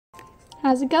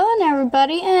How's it going,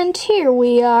 everybody? And here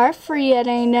we are for yet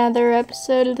another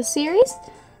episode of the series.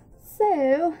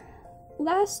 So,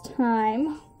 last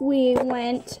time we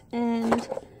went and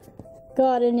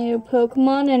got a new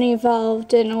Pokemon and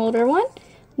evolved an older one.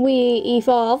 We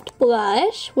evolved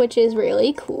Blush, which is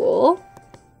really cool.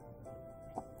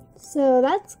 So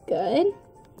that's good.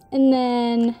 And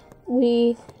then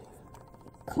we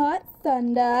caught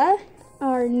Thunda,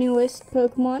 our newest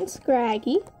Pokemon,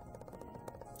 Scraggy.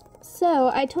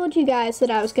 So, I told you guys that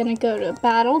I was going to go to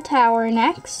Battle Tower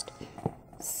next.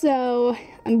 So,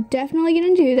 I'm definitely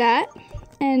going to do that.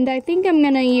 And I think I'm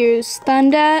going to use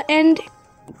Thunda and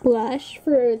Blush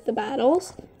for the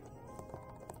battles.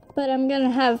 But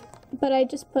I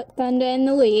just put Thunda in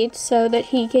the lead so that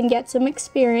he can get some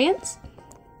experience.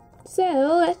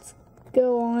 So, let's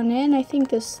go on in. I think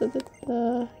this is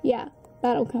yeah,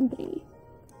 Battle Company.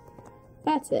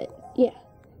 That's it, yeah.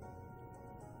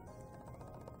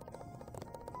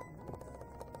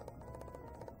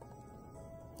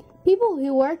 People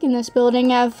who work in this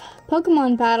building have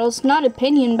Pokemon battles, not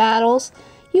opinion battles.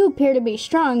 You appear to be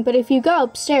strong, but if you go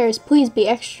upstairs, please be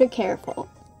extra careful.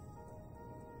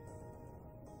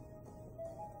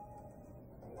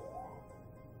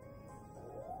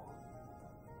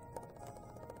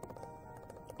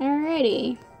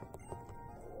 Alrighty.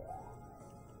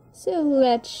 So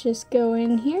let's just go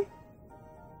in here.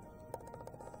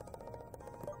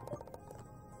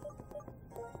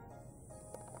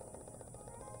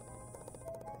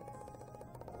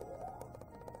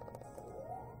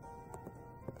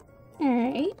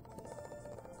 Alright.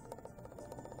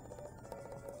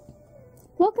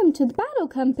 Welcome to the Battle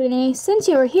Company. Since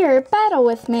you are here, battle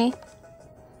with me.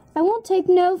 I won't take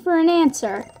no for an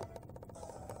answer.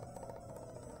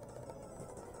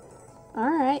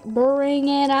 Alright, bring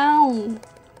it on.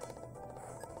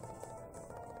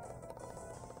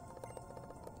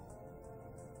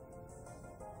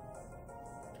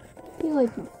 I feel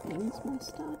like my thing's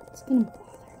messed up. It's gonna bother me.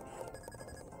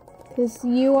 Because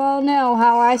you all know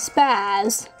how I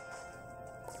spaz.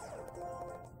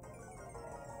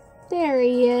 There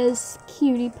he is,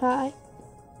 cutie pie.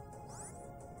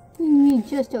 He's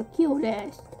just a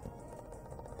cutest.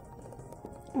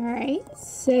 Alright,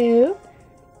 so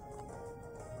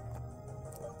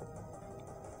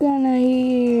gonna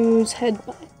use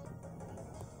Headbutt.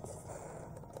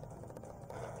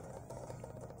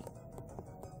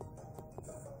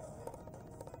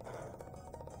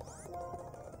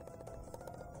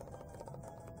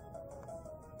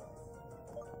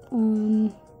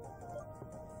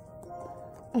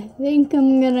 I think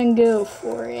I'm gonna go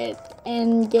for it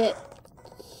and get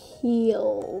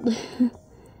healed.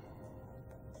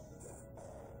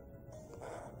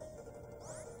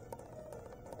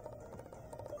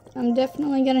 I'm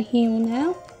definitely gonna heal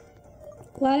now.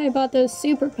 Glad I bought those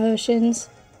super potions.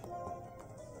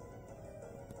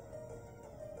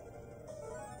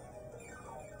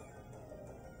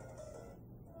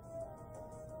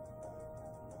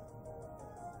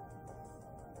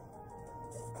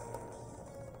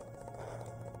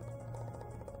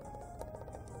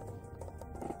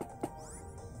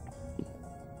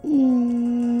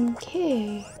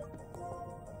 Okay.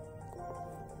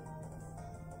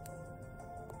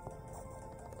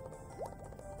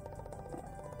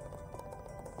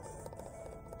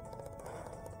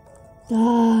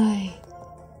 Die.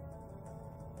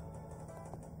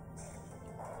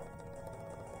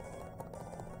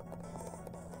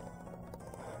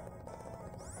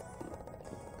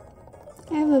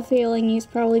 I have a feeling he's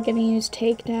probably gonna use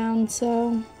takedown,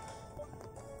 so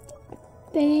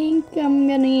I think I'm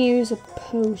gonna use a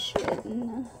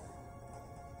potion.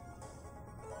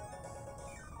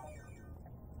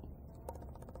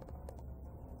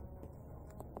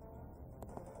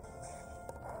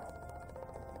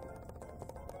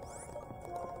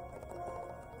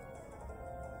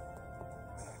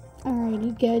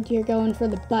 Alrighty, good. You're going for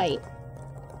the bite.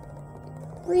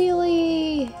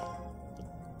 Really?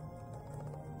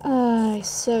 I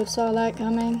so saw that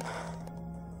coming.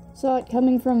 Saw it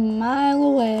coming from a mile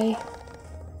away.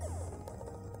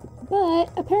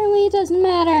 But apparently it doesn't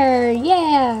matter.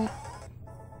 Yeah!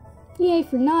 Yay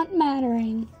for not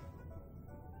mattering.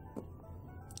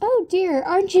 Oh dear,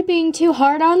 aren't you being too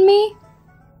hard on me?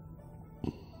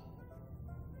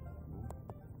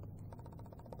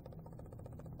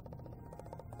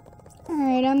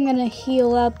 Alright, I'm gonna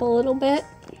heal up a little bit.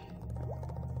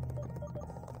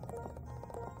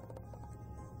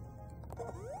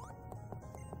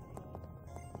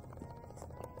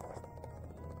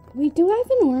 Wait, do I have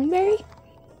an orangeberry?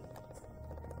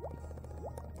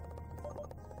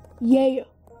 Yeah.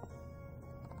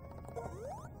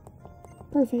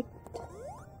 Perfect.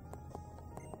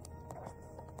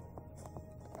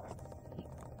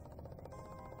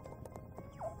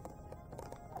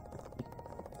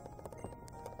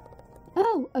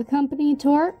 Oh, a company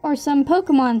tour or some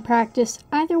Pokemon practice.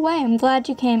 Either way, I'm glad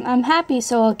you came. I'm happy,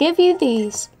 so I'll give you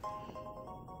these.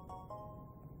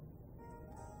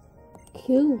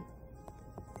 Cool.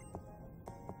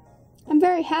 I'm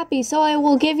very happy, so I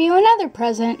will give you another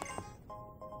present.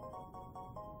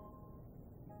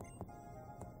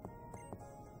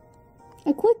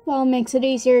 A quick ball makes it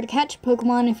easier to catch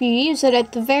Pokemon if you use it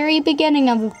at the very beginning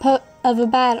of a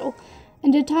battle.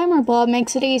 And a timer ball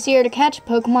makes it easier to catch a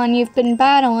Pokemon you've been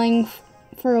battling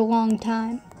for a long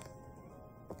time.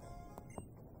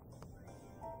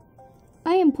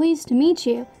 I am pleased to meet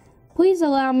you. Please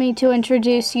allow me to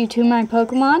introduce you to my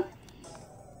Pokemon.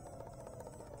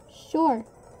 Sure.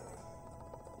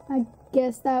 I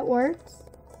guess that works.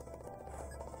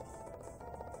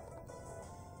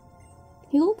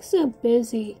 He looks so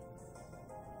busy.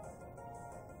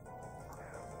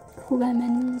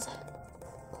 Clemens.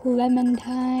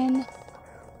 Clementine.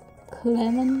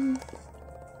 Clemens.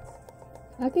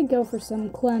 I could go for some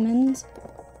Clemens.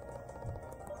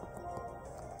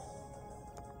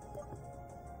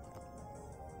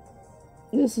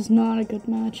 This is not a good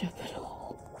matchup at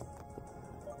all.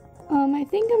 I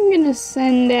think I'm gonna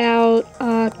send out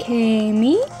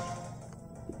Kami.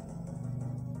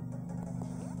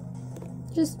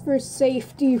 Just for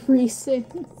safety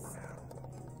reasons.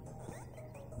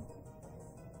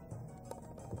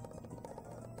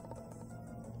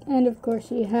 And of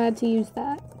course you had to use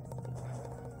that.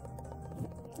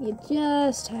 You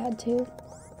just had to.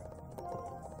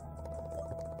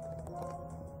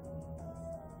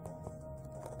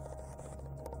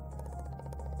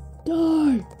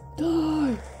 Die!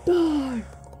 Die! Die!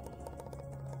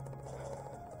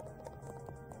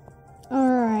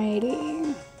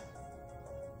 Alrighty.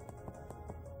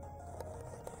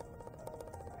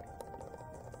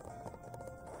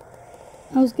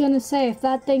 I was gonna say, if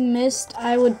that thing missed,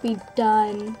 I would be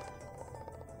done.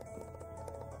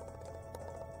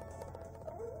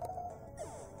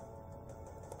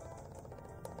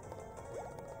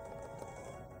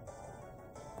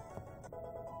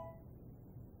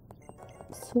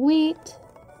 Sweet.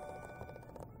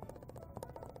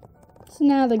 So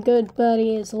now the good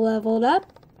buddy is leveled up,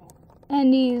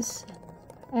 and he's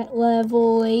at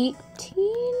level 18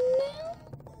 now?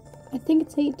 I think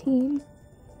it's 18.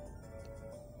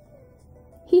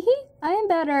 Hehe, I am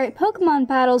better at Pokemon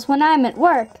battles when I'm at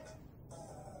work.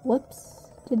 Whoops,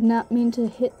 did not mean to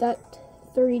hit that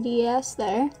 3DS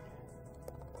there.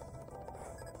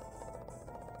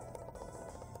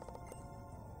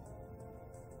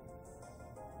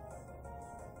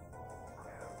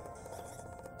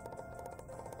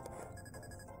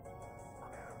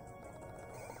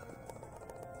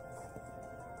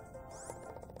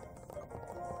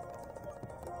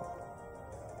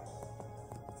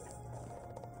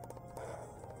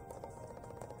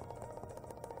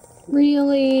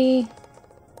 Really?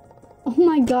 Oh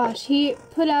my gosh, he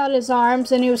put out his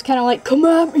arms and he was kind of like, come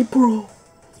at me, bro.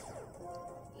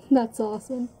 That's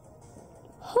awesome.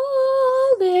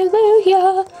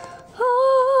 Hallelujah,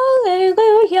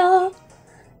 hallelujah.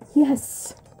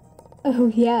 Yes.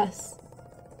 Oh yes.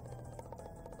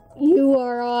 You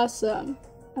are awesome.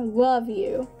 I love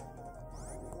you.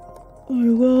 I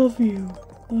love you.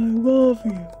 I love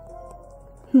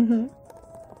you.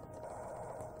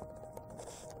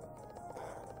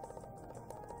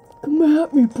 Come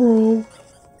at me, bro.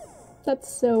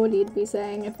 That's so what he'd be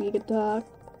saying if he could talk.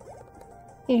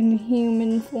 In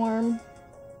human form.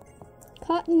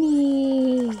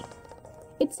 Cottony.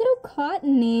 It's so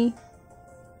cottony.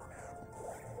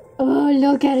 Oh,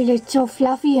 look at it. It's so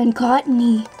fluffy and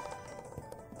cottony.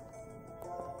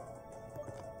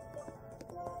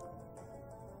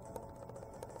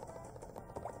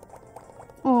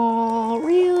 Aw,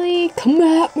 really? Come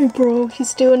at me, bro.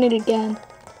 He's doing it again.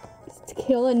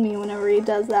 Killing me whenever he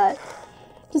does that.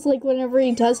 Just like whenever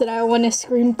he does it, I want to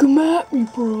scream, come at me,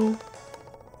 bro.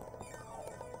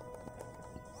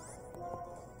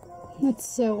 That's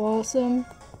so awesome.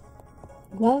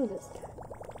 Love this guy.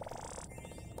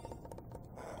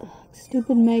 Ugh,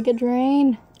 stupid Mega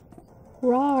Drain.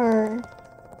 Rawr.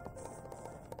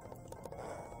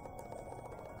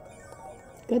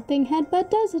 Good thing Headbutt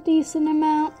does a decent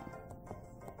amount.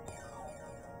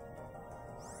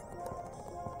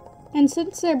 And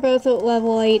since they're both at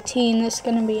level 18, this is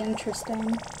gonna be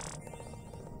interesting.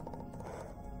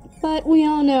 But we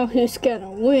all know who's gonna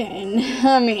win.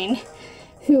 I mean,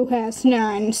 who has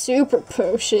 9 super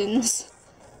potions?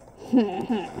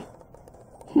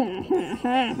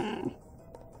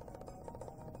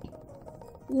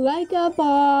 Like a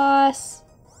boss.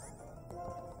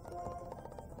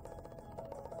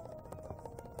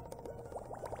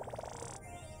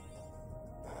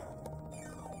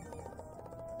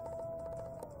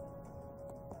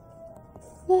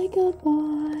 like a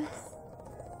boss.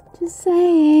 Just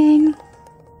saying.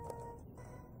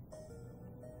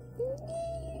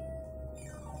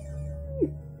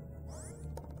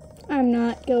 I'm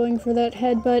not going for that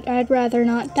headbutt. I'd rather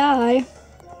not die.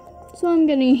 So I'm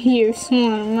gonna use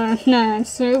one of my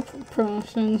nice super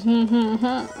potions.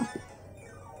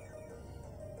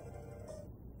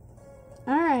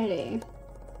 Alrighty.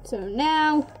 So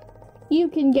now, you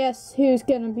can guess who's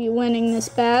gonna be winning this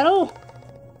battle.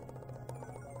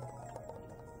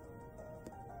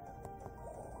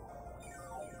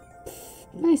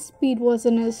 My speed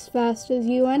wasn't as fast as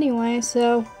you anyway,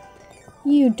 so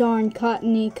you darn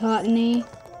cottony.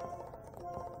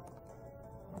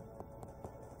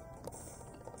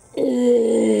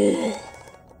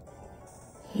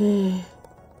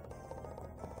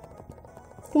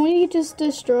 Can we just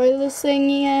destroy this thing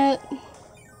yet?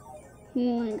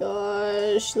 Oh my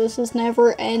gosh, this is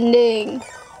never ending.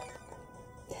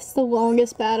 This is the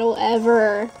longest battle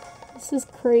ever. This is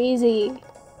crazy.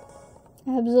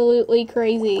 Absolutely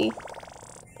crazy.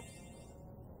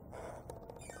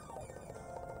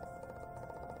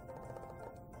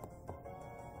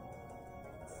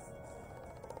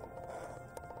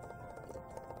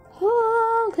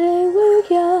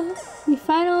 Hallelujah. We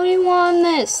finally won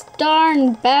this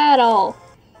darn battle.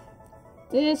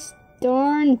 This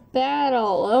darn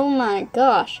battle. Oh my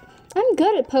gosh. I'm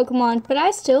good at Pokemon, but I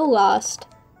still lost.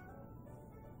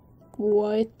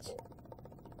 What?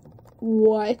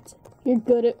 What? You're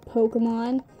good at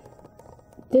Pokemon?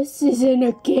 This isn't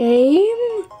a game?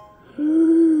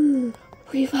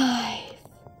 Revive.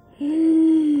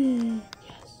 Yes.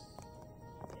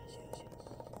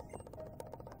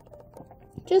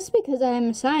 Just because I am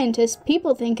a scientist,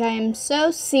 people think I am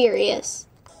so serious.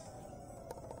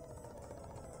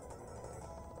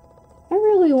 I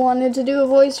really wanted to do a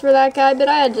voice for that guy, but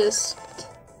I just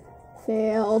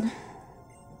failed.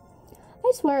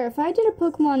 I swear, if I did a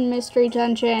Pokemon Mystery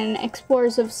Dungeon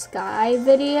Explorers of Sky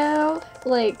video,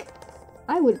 like,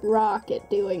 I would rock at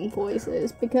doing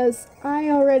voices, because I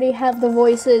already have the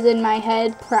voices in my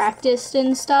head practiced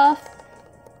and stuff,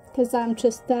 because I'm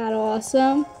just that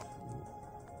awesome.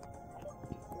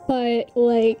 But,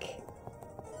 like,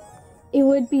 it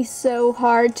would be so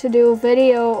hard to do a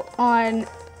video on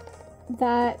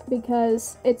that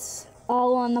because it's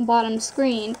all on the bottom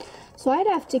screen. So I'd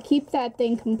have to keep that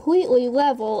thing completely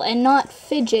level and not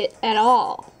fidget at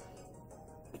all.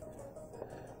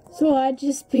 So I'd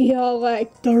just be all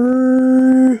like,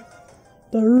 durr,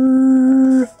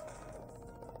 durr.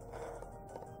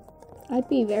 I'd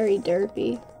be very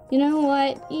derpy. You know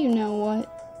what? You know what?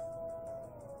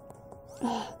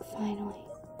 Ugh, finally.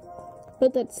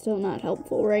 But that's still not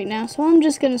helpful right now, so I'm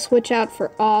just gonna switch out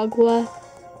for Agua.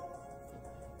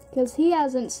 Because he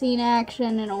hasn't seen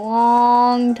action in a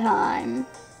long time.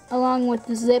 Along with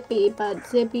Zippy, but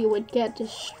Zippy would get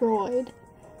destroyed.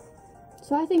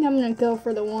 So I think I'm going to go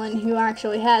for the one who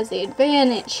actually has the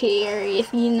advantage here,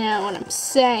 if you know what I'm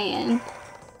saying.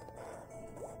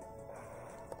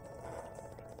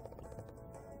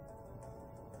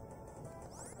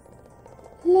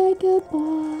 Like a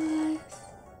boss.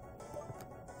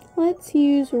 Let's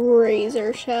use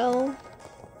Razor Shell.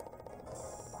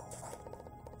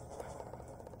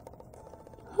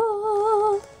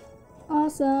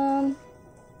 Awesome.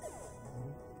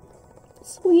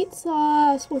 Sweet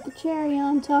sauce with a cherry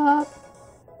on top.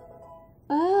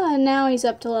 Ah, now he's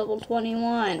up to level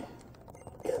 21.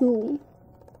 Cool.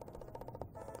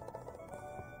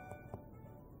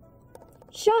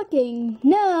 Shocking.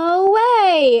 No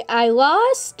way! I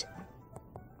lost?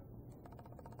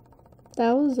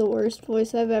 That was the worst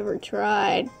voice I've ever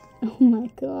tried. Oh my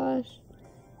gosh.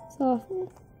 It's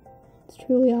awful. It's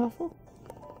truly awful.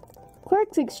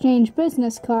 Clerks exchange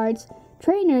business cards.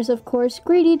 Trainers, of course,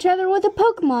 greet each other with a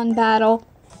Pokemon battle.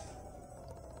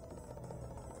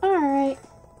 Alright.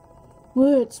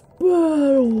 Let's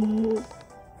battle.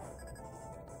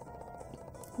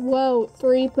 Whoa,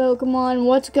 3 Pokemon.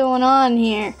 What's going on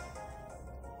here?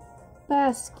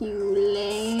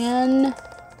 Basculan.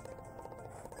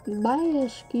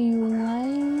 Basculan.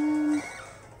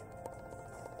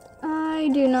 I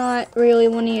do not really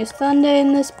want to use Thunda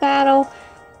in this battle.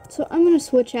 So I'm going to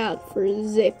switch out for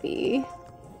Zippy.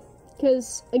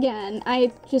 Because, again,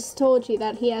 I just told you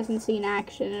that he hasn't seen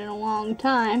action in a long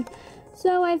time.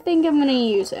 So I think I'm going to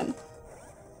use him.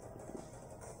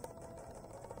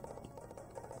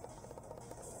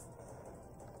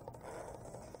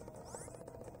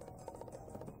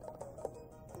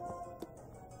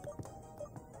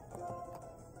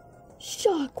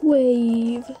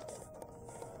 Shockwave.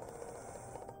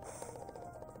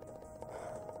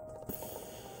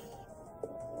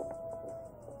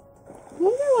 I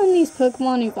wonder when these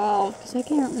Pokemon evolve? Because I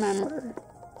can't remember.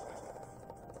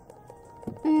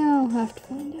 I'll have to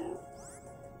find out.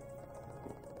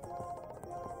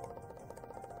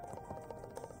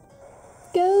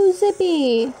 Go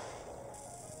Zippy!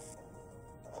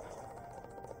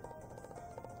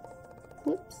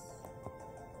 Whoops.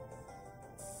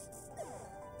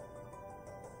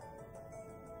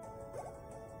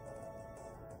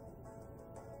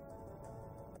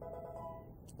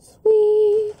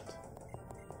 Sweet.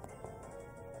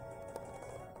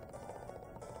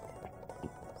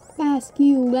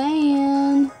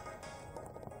 Basculan.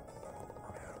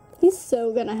 He's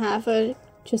so gonna have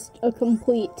just a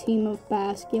complete team of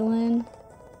Basculan.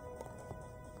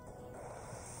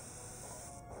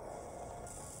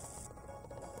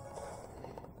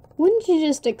 Wouldn't you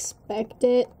just expect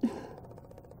it?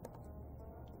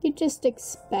 You just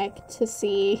expect to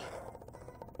see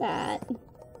that.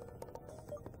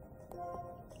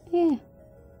 Yeah.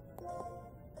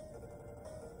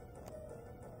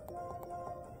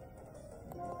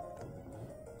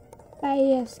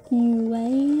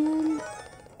 Basculan.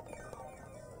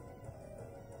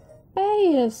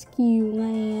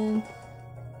 Basculan.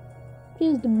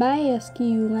 Just a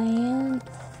Basculan.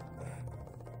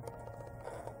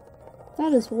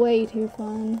 That is way too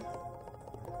fun.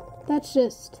 That's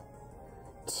just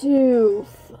too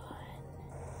fun.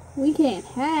 We can't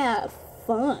have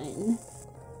fun.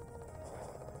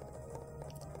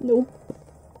 Nope.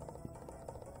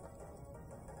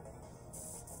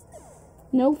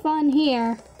 No fun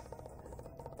here.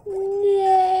 No.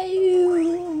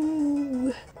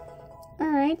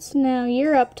 Alright, so now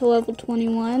you're up to level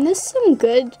 21. This is some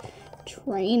good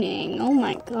training. Oh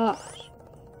my gosh.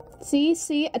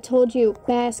 See, I told you,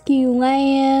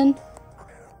 Basculan.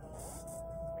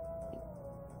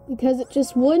 Because it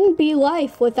just wouldn't be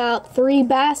life without 3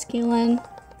 Basculan.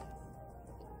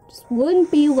 Just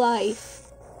wouldn't be life.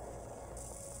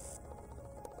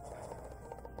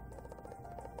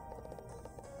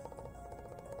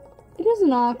 It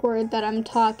isn't awkward that I'm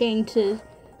talking to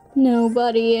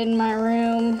nobody in my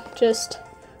room, just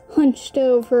hunched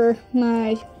over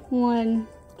my one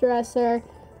dresser,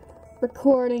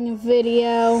 recording a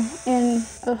video in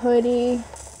a hoodie.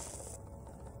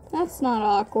 That's not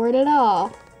awkward at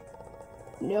all.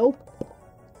 Nope.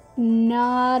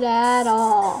 Not at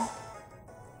all.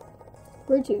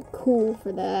 We're too cool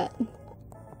for that.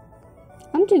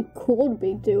 I'm too cool to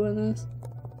be doing this.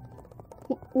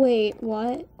 Wait,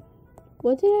 what?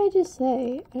 What did I just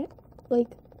say? I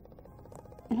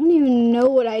don't even know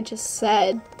what I just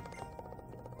said.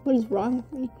 What is wrong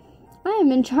with me? I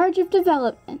am in charge of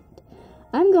development.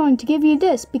 I'm going to give you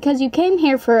this because you came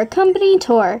here for a company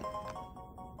tour.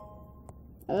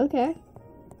 Okay.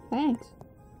 Thanks.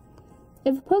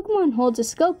 If a Pokemon holds a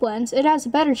scope lens, it has a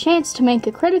better chance to make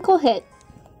a critical hit.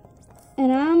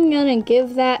 And I'm gonna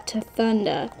give that to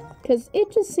Thunda, because it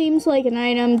just seems like an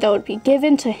item that would be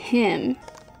given to him.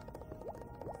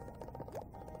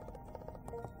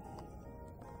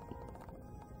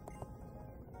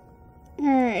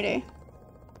 Alrighty.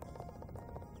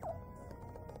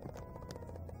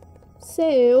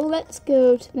 So, let's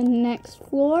go to the next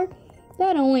floor.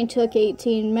 That only took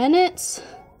 18 minutes.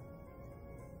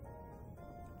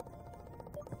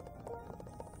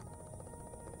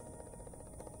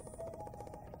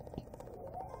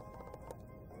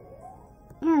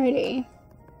 Alrighty.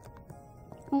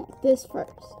 I want this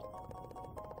first.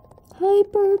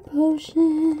 Hyper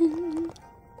potion.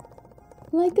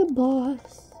 Like a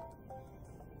boss.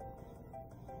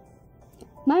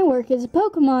 My work is a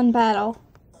Pokemon battle.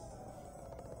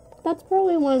 That's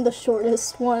probably one of the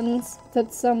shortest ones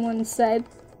that someone said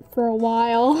for a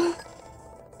while.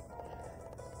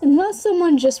 Unless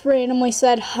someone just randomly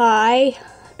said hi,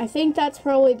 I think that's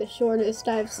probably the shortest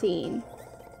I've seen.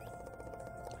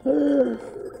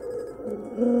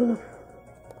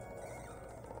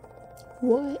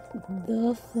 What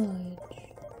the fudge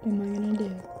am I gonna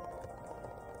do?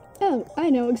 Oh, I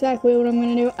know exactly what I'm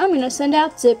gonna do. I'm gonna send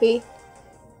out Zippy.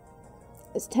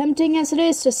 As tempting as it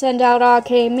is to send out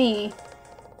Akemi,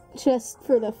 just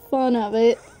for the fun of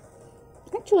it.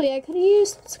 Actually, I could have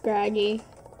used Scraggy,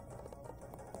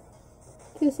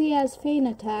 because he has Feint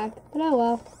Attack, but oh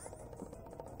well.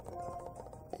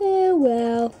 Oh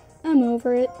well, I'm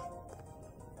over it.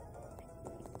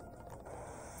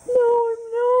 No, I'm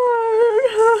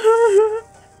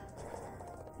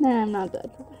not. Nah, I'm not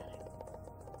that dramatic.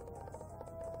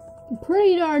 I'm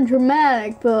pretty darn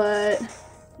dramatic, but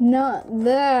not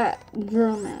that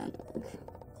dramatic.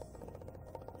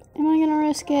 Am I gonna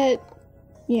risk it?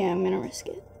 Yeah, I'm gonna risk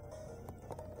it.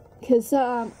 Cause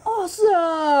I'm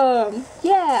awesome!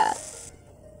 Yeah!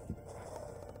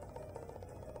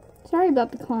 Sorry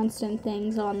about the constant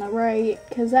things on the right,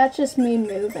 because that's just me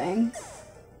moving.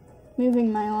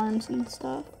 Moving my arms and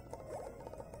stuff.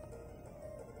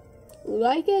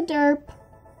 Like a derp.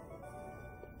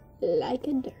 Like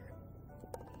a derp.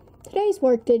 Today's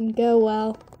work didn't go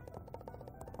well.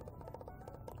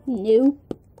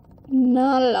 Nope.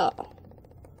 Not at all.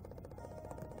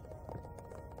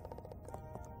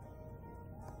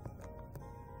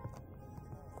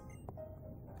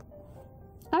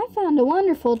 I found a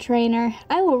wonderful trainer.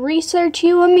 I will research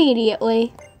you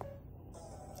immediately.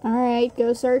 Alright,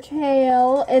 go search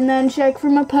Hale and then check for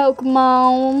my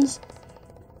Pokemons.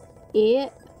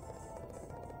 Yep.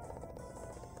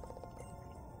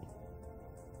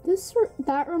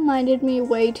 That reminded me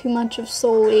way too much of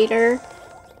Soul Eater.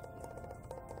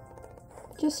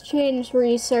 Just change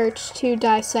research to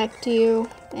dissect you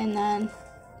and then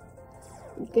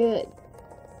good.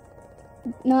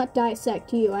 Not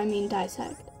dissect you, I mean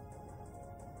dissect.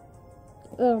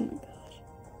 Oh my gosh.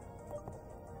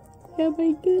 Am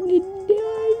I gonna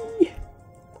die?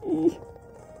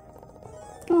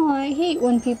 Oh, I hate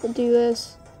when people do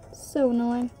this. It's so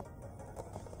annoying.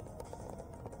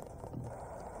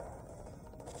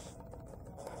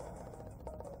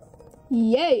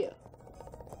 Yeah!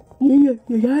 Yeah,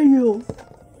 yeah, yeah.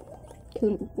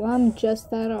 'Cause I'm just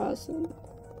that awesome.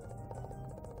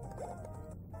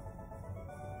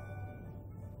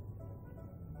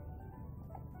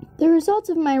 The results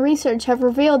of my research have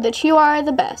revealed that you are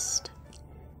the best.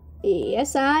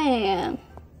 Yes, I am.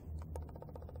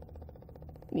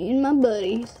 Me and my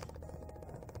buddies.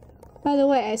 By the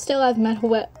way, I still have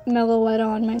Meloetta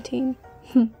on my team.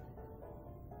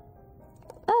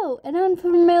 Oh, an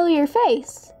unfamiliar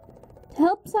face. To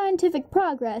help scientific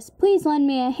progress, please lend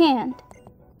me a hand.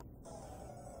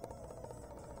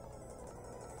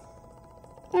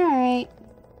 Alright.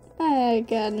 I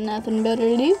got nothing better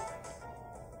to do.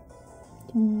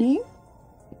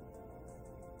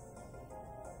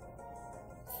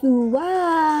 Suado.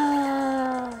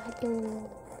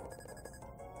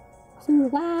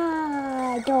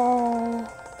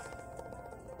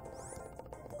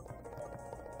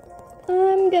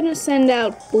 I'm gonna send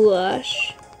out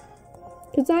Blush.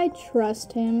 'Cause I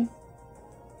trust him.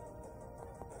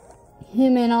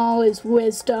 Him and all his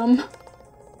wisdom.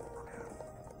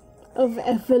 Of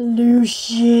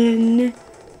evolution.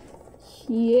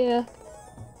 Yeah.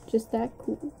 Just that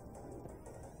cool.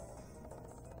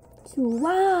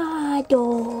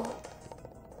 Suado.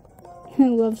 I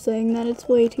love saying that, it's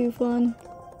way too fun.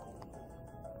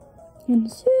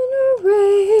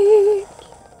 Incinerate.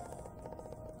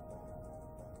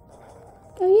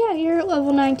 Oh yeah, you're at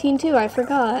level 19 too, I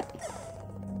forgot.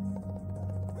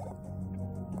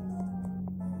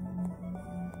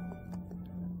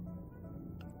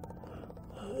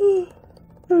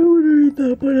 I would read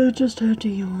that, but I just had to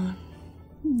yawn.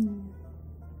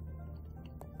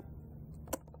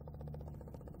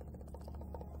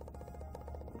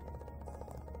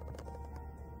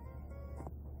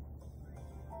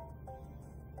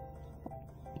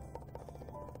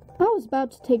 I was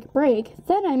about to take a break,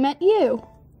 then I met you.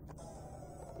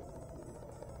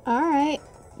 Alright,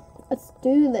 let's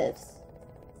do this.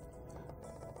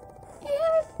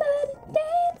 Everybody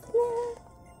dance now.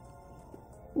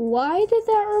 Why did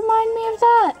that remind me of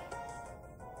that?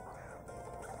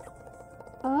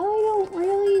 I don't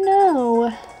really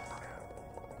know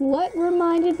what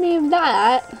reminded me of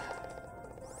that.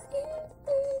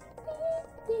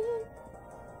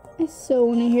 I so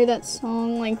want to hear that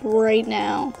song like right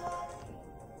now.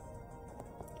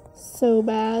 So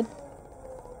bad.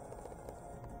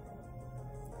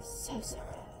 So bad.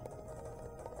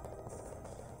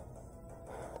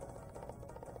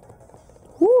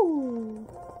 Woo!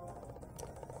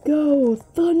 Go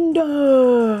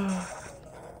Thunda!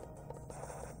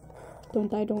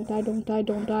 Don't die, don't die, don't die,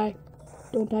 don't die.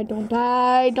 Don't die, don't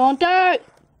die, don't die!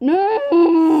 No!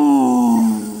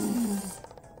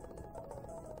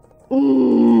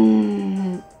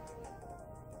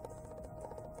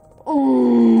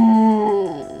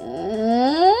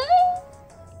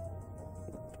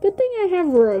 Good thing I have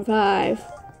Revive.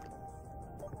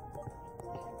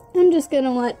 I'm just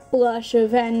gonna let Blush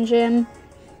avenge him.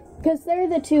 Because they're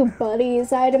the two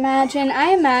buddies, I'd imagine. I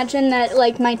imagine that,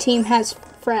 like, my team has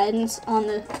friends on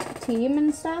the team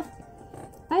and stuff.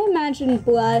 I imagine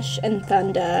Blush and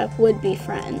Thunda would be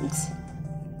friends.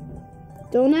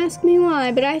 Don't ask me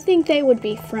why, but I think they would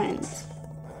be friends.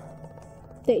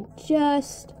 They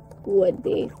just would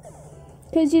be.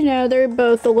 Because, you know, they're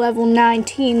both the level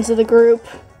 19s of the group.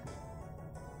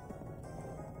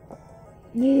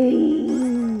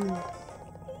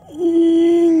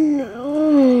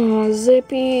 Oh,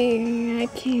 Zippy, I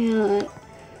can't.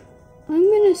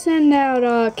 gonna send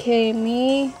out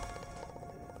Kami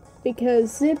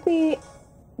because Zippy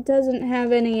doesn't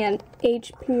have any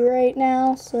HP right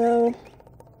now, so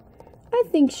I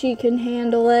think she can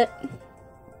handle it.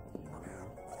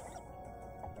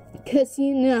 Because,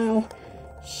 you know,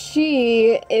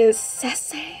 she is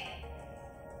sassy.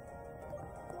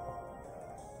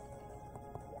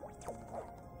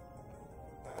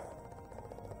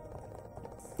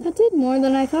 That did more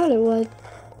than I thought it would.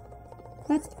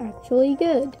 That's actually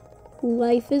good.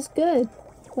 Life is good.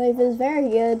 Life is very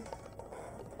good.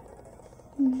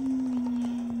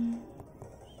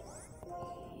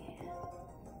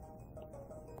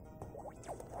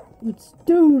 Let's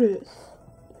do this.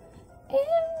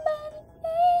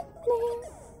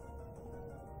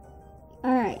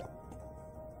 Alright.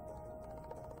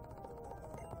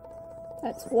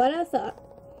 That's what I thought.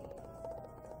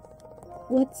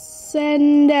 Let's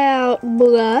send out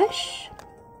Blush.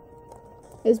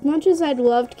 As much as I'd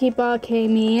love to keep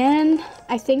Kami in,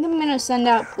 I think I'm gonna send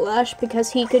out Blush because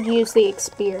he could use the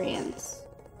experience.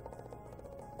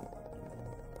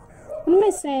 What am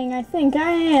I saying? I think I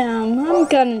am. I'm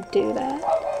gonna do that.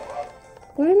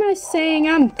 What am I saying?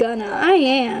 I'm gonna. I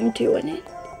am doing it.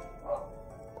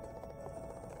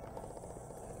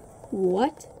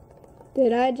 What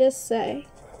did I just say?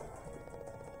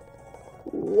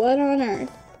 What on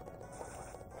earth?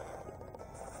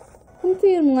 I'm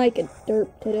feeling like a derp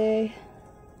today.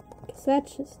 Because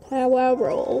that's just how I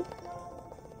roll.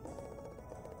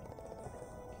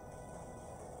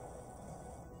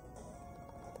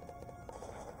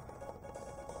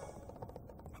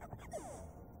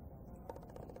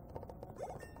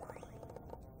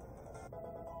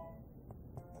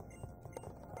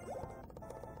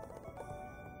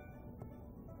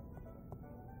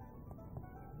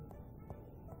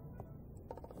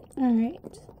 Alright.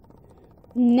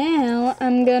 Now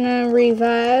I'm gonna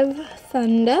revive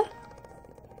Thunda.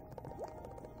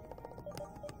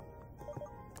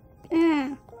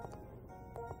 Ah.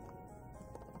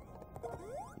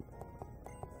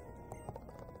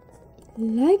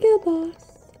 Like a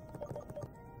boss.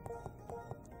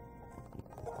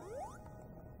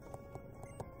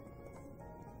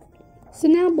 So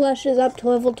now Blush is up to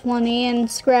level 20 and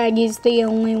Scraggy's the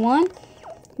only one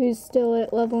who's still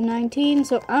at level 19,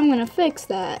 so I'm gonna fix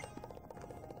that.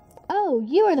 Oh,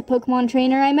 you are the Pokemon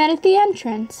trainer I met at the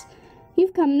entrance.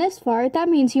 You've come this far, that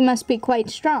means you must be quite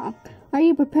strong. Are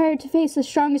you prepared to face the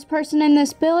strongest person in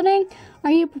this building? Are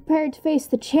you prepared to face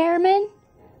the chairman?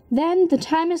 Then the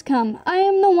time has come. I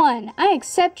am the one. I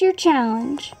accept your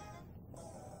challenge.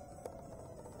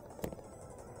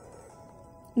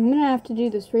 I'm gonna have to do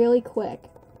this really quick.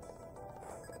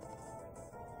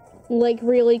 Like,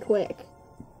 really quick.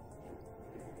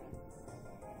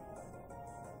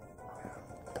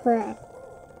 Crap.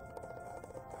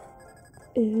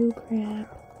 Ooh,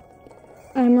 crap.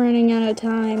 I'm running out of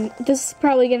time. This is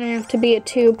probably gonna have to be a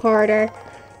two-parter.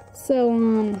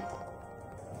 So,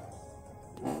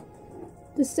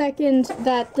 the second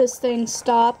that this thing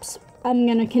stops, I'm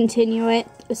gonna continue it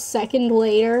a second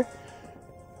later.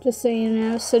 Just so you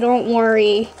know. So don't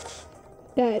worry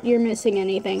that you're missing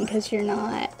anything, because you're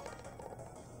not.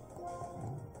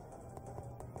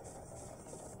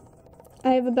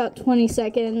 I have about 20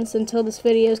 seconds until this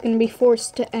video is going to be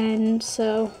forced to end,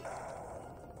 so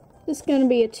this is going to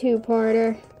be a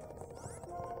two-parter.